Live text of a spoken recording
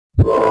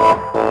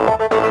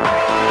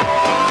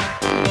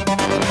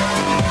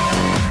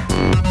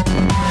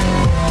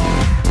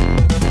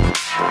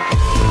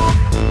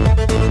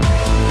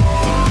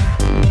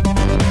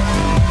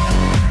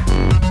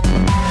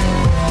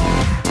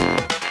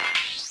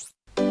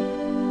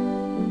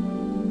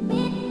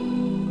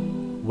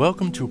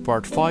Welcome to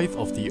part 5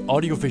 of the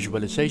audio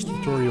visualization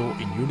tutorial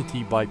in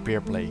Unity by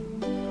PeerPlay.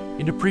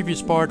 In the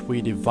previous part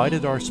we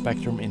divided our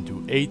spectrum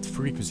into 8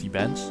 frequency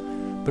bands,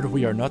 but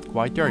we are not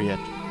quite there yet.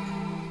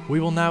 We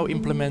will now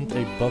implement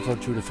a buffer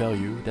to the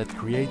value that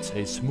creates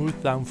a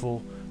smooth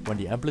downfall when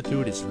the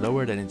amplitude is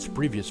lower than its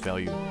previous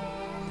value.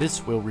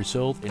 This will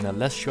result in a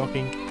less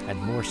shocking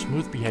and more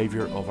smooth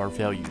behavior of our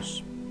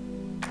values.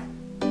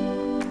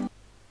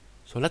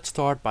 So let's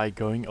start by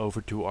going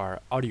over to our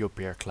audio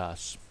pair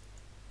class.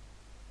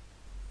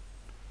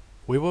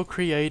 We will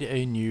create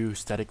a new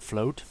static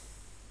float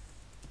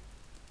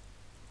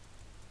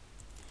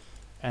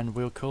and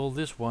we'll call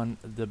this one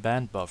the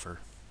band buffer.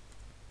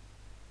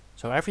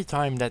 So every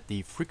time that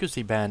the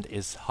frequency band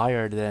is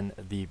higher than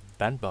the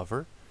band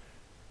buffer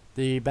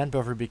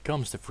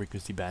becomes the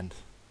frequency band.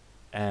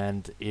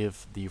 And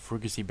if the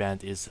frequency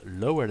band is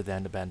lower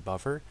than the band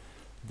buffer,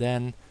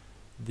 then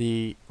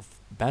the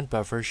band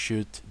buffer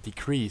should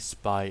decrease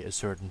by a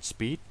certain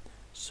speed.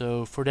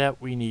 So for that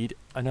we need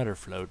another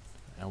float.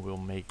 And we'll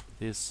make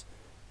this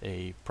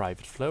a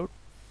private float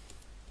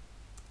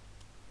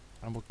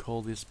and we'll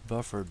call this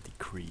buffer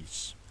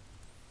decrease,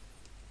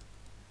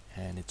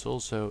 and it's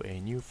also a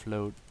new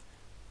float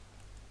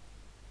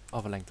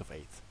of a length of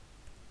 8.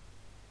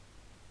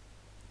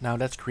 Now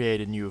let's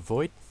create a new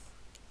void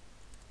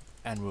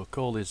and we'll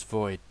call this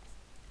void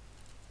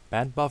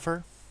band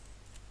buffer,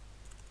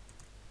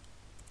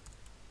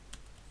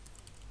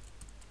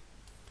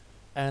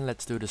 and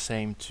let's do the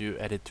same to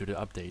add it to the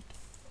update.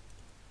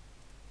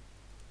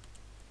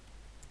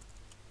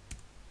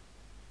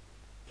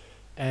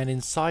 And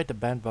inside the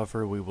band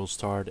buffer we will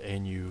start a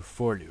new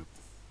for loop.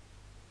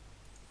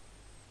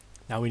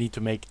 Now we need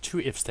to make two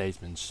if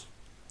statements.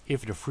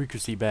 If the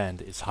frequency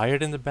band is higher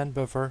than the band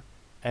buffer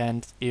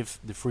and if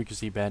the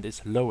frequency band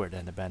is lower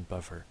than the band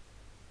buffer.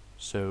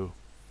 So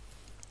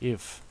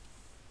if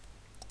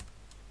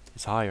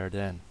is higher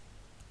than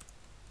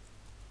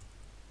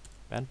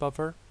band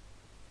buffer,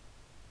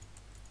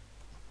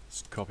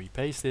 let's copy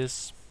paste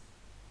this.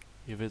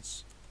 If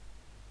it's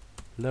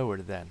lower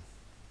than.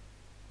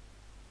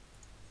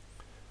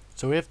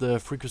 So if the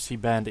frequency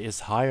band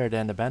is higher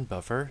than the band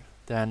buffer,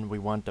 then we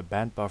want the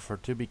band buffer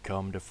to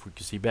become the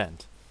frequency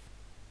band.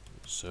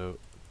 So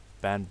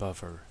band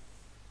buffer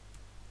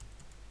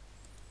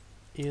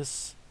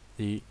is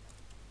the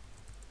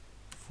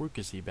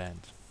frequency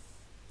band.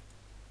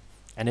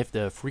 And if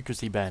the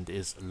frequency band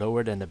is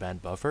lower than the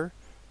band buffer,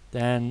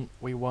 then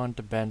we want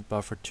the band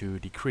buffer to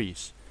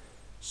decrease.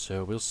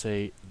 So we'll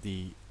say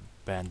the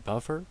band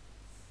buffer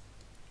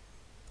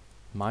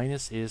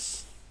minus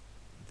is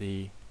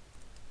the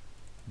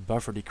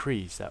buffer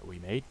decrease that we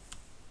made.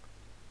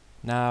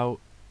 Now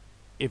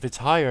if it's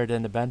higher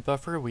than the band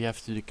buffer, we have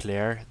to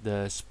declare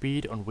the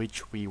speed on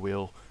which we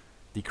will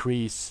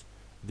decrease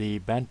the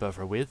band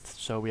buffer with.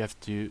 So we have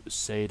to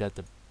say that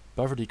the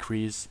buffer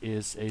decrease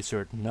is a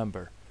certain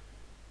number,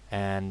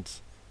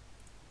 and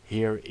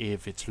here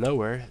if it's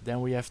lower, then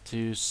we have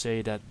to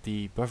say that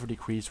the buffer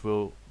decrease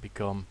will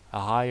become a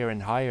higher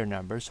and higher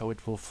number, so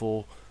it will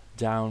fall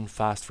down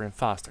faster and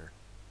faster.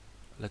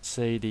 Let's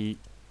say the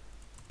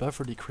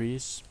buffer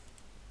decrease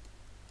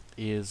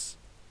is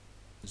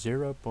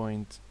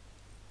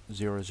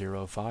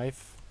 0.005,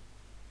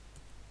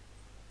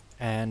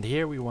 and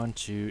here we want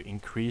to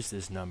increase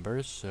this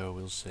number, so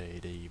we'll say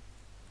the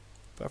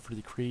buffer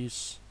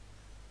decrease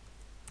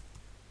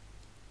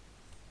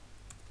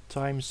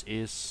times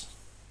is,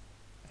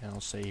 and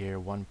I'll say here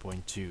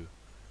 1.2.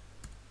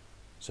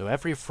 So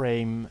every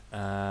frame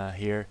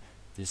here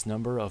this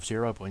number of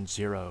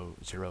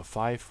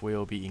 0.005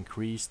 will be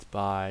increased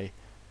by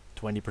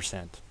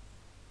 20%.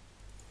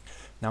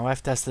 Now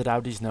I've tested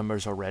out these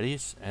numbers already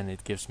and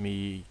it gives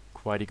me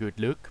quite a good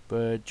look,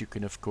 but you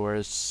can of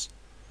course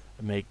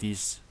make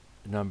these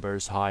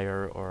numbers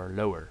higher or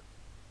lower.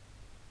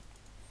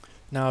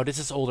 Now this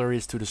is all there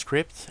is to the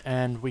script,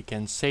 and we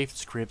can save the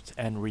script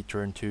and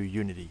return to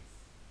Unity.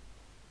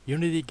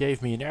 Unity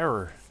gave me an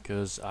error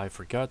because I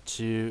forgot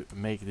to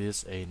make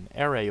this an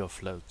array of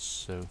floats,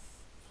 so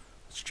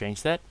let's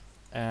change that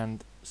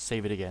and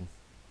save it again.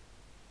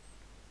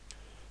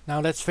 Now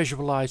let's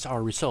visualize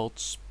our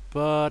results,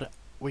 but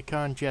we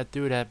can't yet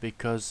do that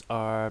because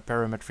our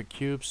parametric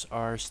cubes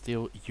are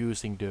still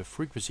using the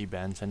frequency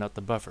bands and not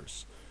the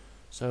buffers.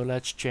 So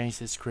let's change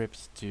this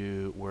script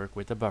to work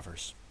with the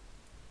buffers.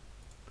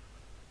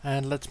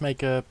 And let's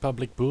make a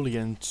public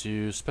boolean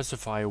to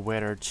specify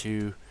whether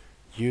to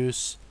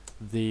use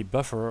the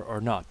buffer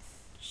or not.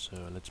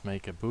 So let's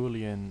make a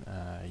boolean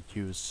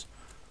use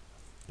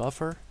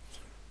buffer,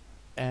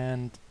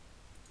 and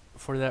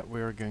for that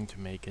we're going to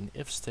make an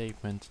if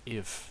statement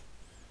if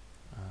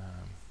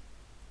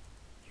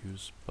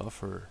use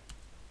buffer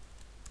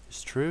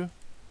is true,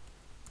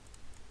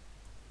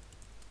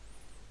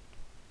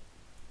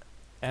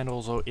 and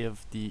also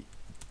if the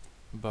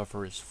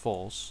buffer is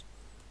false.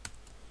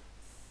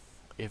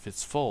 If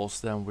it's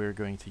false, then we're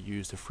going to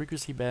use the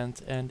frequency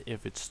band, and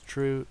if it's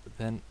true,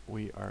 then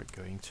we are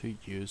going to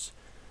use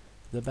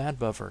the band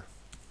buffer.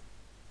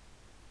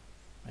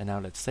 And now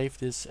let's save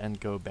this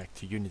and go back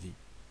to Unity.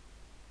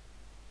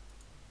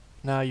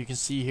 Now you can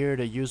see here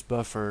the use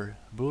buffer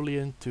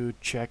boolean to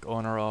check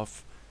on or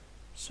off.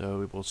 So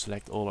we will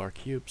select all our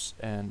cubes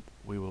and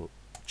we will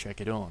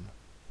check it on.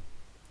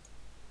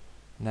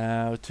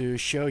 Now to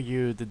show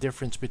you the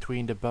difference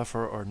between the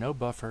buffer or no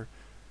buffer,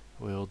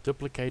 we'll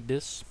duplicate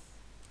this.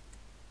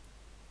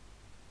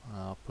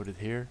 I'll put it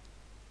here.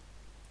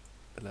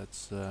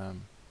 Let's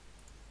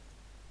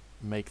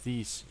make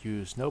these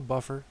use no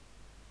buffer,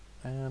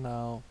 and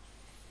I'll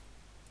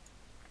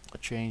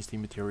change the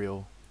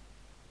material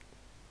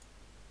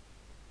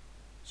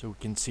so we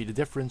can see the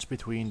difference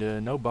between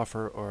the no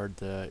buffer or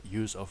the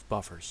use of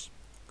buffers.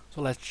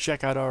 So let's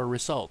check out our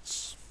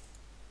results.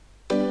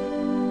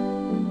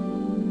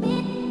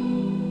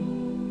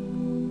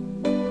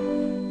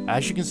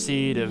 As you can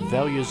see, the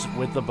values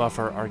with the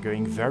buffer are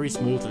going very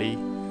smoothly,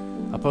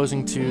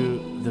 opposing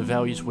to the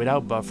values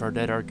without buffer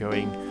that are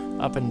going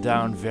up and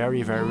down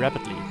very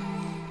rapidly.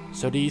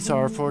 So these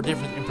are for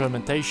different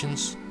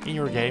implementations in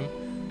your game,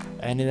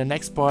 and in the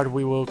next part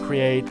we will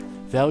create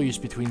values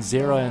between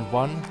 0 and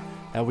 1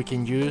 that we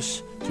can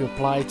use to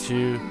apply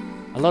to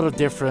a lot of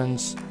different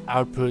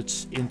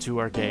outputs into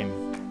our game.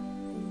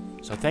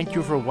 So thank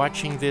you for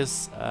watching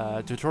this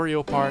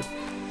tutorial part,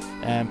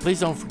 and please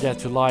don't forget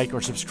to like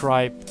or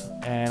subscribe,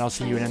 and I'll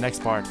see you in the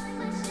next part.